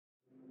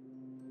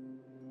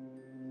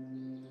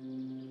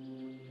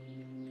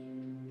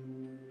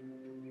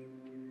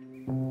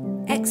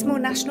Exmoor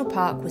National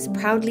Park was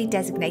proudly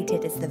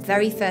designated as the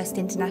very first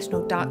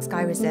international dark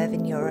sky reserve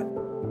in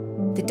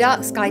Europe. The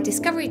Dark Sky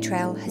Discovery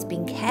Trail has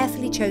been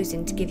carefully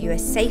chosen to give you a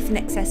safe and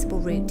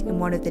accessible route in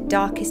one of the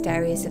darkest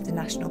areas of the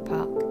national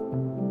park.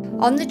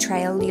 On the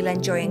trail, you'll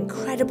enjoy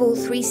incredible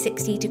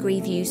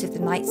 360-degree views of the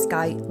night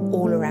sky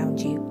all around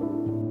you.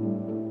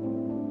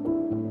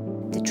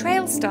 The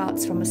trail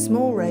starts from a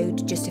small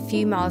road just a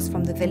few miles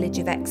from the village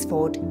of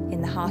Exmoor in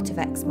the heart of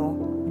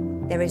Exmoor.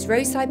 There is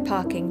roadside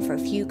parking for a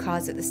few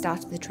cars at the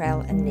start of the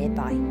trail and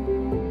nearby.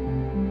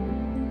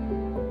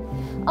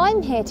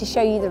 I'm here to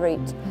show you the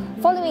route.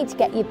 Follow me to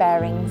get your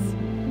bearings.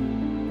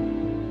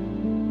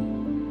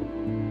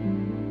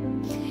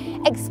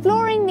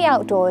 Exploring the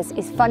outdoors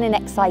is fun and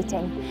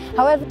exciting.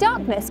 However,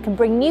 darkness can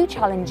bring new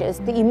challenges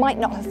that you might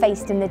not have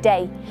faced in the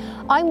day.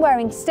 I'm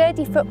wearing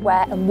sturdy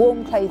footwear and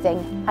warm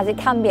clothing as it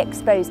can be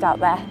exposed out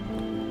there.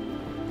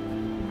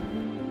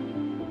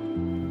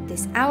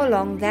 This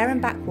hour-long there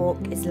and back walk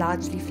is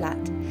largely flat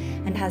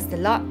and has the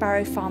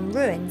Larkbarrow Farm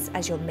ruins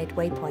as your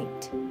midway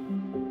point.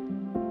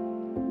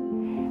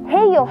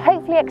 Here you'll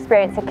hopefully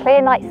experience a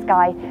clear night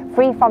sky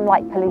free from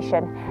light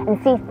pollution and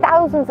see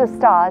thousands of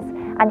stars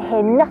and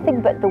hear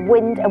nothing but the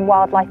wind and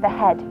wildlife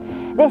ahead.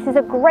 This is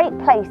a great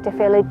place to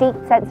feel a deep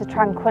sense of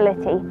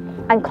tranquility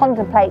and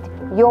contemplate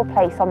your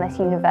place on this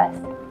universe.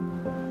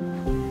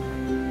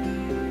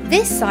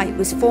 This site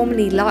was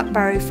formerly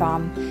Larkbarrow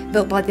Farm,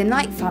 built by the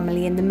Knight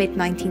family in the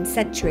mid-19th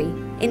century.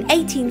 In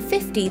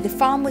 1850, the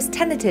farm was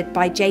tenanted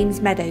by James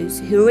Meadows,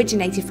 who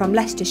originated from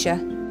Leicestershire.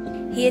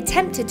 He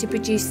attempted to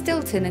produce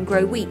Stilton and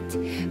grow wheat,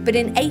 but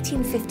in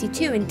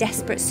 1852, in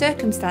desperate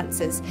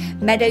circumstances,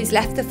 Meadows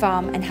left the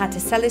farm and had to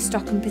sell his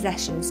stock and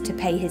possessions to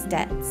pay his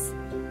debts.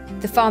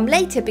 The farm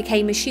later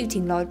became a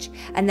shooting lodge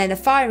and then a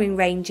firing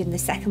range in the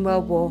Second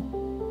World War.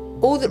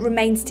 All that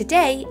remains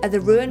today are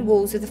the ruined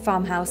walls of the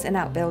farmhouse and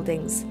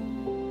outbuildings.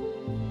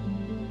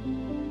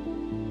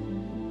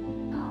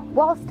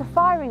 Whilst the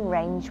firing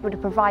range would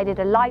have provided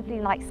a lively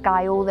night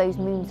sky all those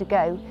moons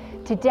ago,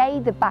 today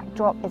the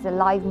backdrop is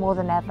alive more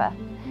than ever.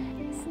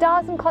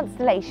 Stars and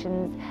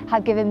constellations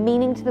have given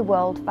meaning to the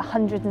world for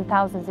hundreds and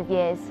thousands of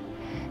years.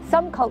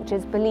 Some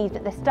cultures believe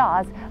that the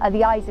stars are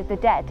the eyes of the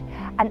dead,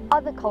 and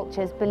other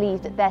cultures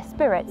believe that their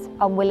spirits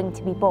are willing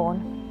to be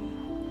born.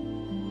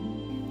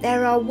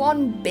 There are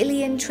 1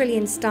 billion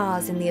trillion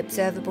stars in the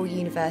observable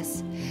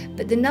universe,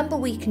 but the number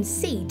we can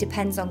see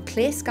depends on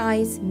clear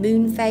skies,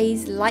 moon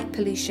phase, light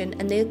pollution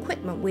and the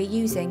equipment we're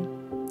using.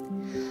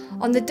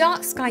 On the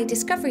Dark Sky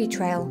Discovery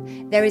Trail,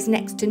 there is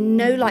next to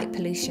no light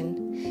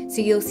pollution, so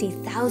you'll see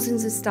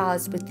thousands of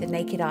stars with the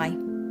naked eye.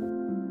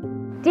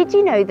 Did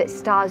you know that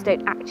stars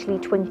don't actually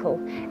twinkle?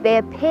 They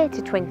appear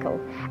to twinkle,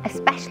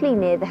 especially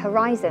near the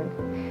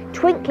horizon.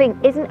 Twinkling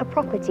isn't a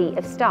property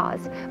of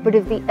stars, but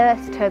of the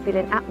Earth's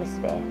turbulent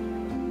atmosphere.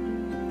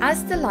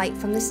 As the light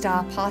from the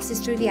star passes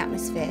through the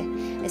atmosphere,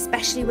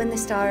 especially when the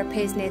star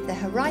appears near the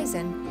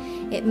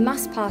horizon, it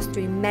must pass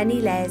through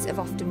many layers of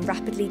often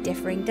rapidly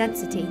differing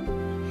density.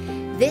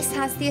 This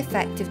has the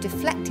effect of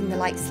deflecting the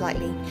light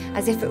slightly,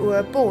 as if it were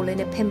a ball in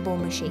a pinball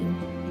machine.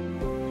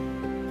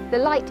 The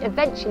light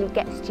eventually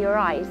gets to your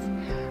eyes.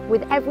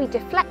 With every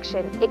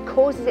deflection, it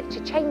causes it to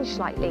change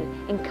slightly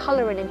in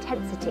colour and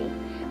intensity,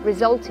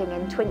 resulting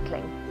in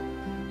twinkling.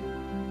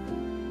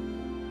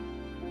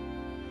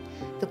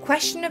 The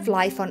question of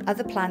life on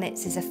other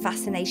planets is a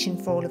fascination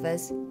for all of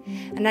us,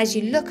 and as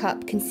you look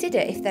up, consider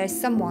if there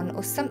is someone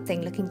or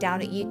something looking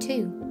down at you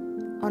too.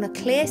 On a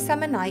clear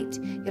summer night,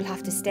 you'll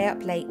have to stay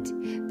up late,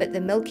 but the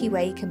Milky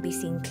Way can be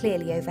seen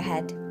clearly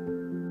overhead.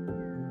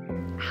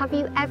 Have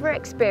you ever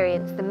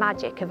experienced the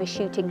magic of a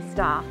shooting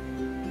star?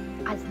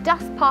 As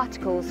dust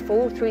particles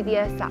fall through the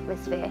Earth's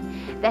atmosphere,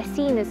 they're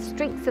seen as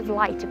streaks of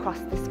light across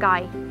the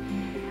sky.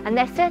 And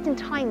there are certain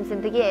times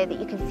in the year that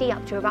you can see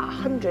up to about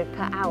 100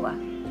 per hour.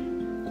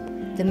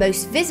 The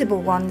most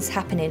visible ones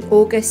happen in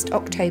August,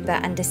 October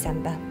and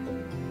December.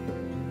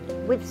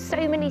 With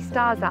so many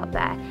stars out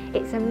there,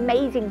 it's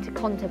amazing to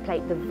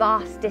contemplate the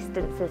vast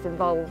distances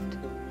involved.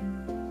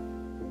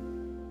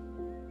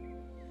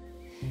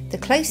 The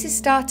closest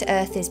star to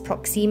Earth is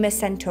Proxima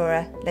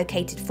Centauri,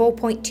 located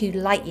 4.2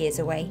 light-years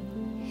away.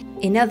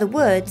 In other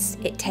words,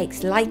 it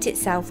takes light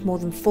itself more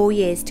than 4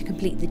 years to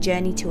complete the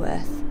journey to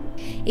Earth.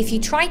 If you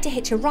tried to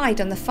hitch a ride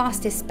on the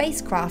fastest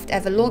spacecraft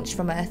ever launched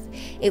from Earth,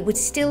 it would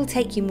still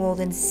take you more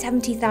than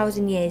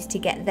 70,000 years to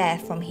get there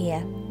from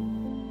here.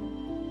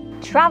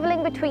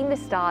 Travelling between the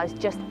stars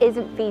just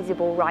isn't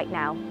feasible right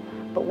now,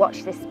 but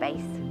watch this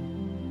space.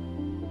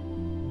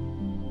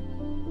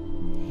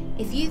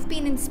 If you've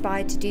been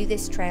inspired to do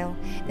this trail,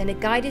 then a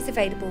guide is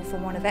available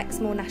from one of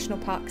Exmoor National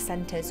Park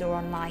centres or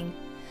online.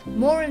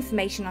 More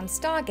information on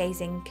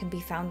stargazing can be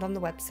found on the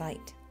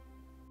website.